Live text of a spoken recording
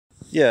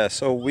Yeah,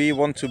 so we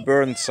want to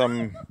burn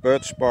some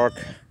birch bark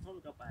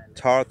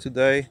tar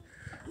today.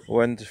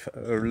 Went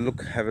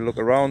have a look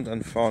around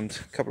and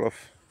found a couple of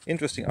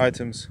interesting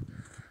items.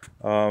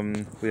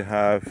 We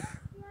have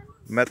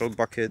metal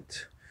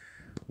bucket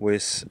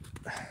with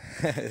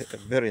a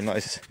very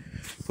nice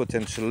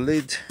potential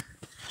lid.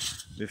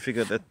 We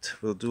figured that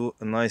we'll do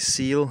a nice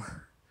seal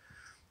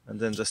and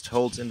then just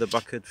holes in the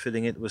bucket,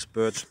 filling it with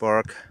birch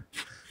bark,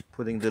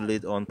 putting the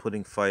lid on,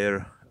 putting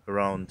fire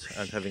around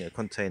and having a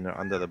container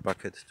under the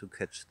bucket to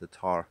catch the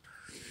tar.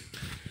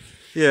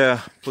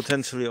 Yeah,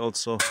 potentially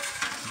also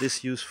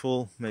this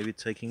useful, maybe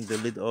taking the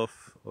lid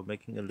off or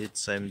making a lid,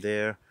 same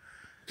there.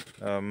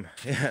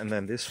 Yeah, and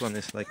then this one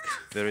is like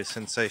very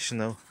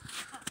sensational,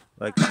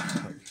 like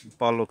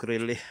palo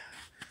grilli,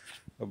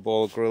 a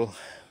ball grill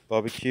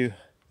barbecue.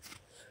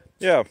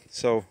 Yeah,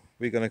 so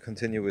we're gonna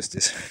continue with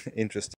this interesting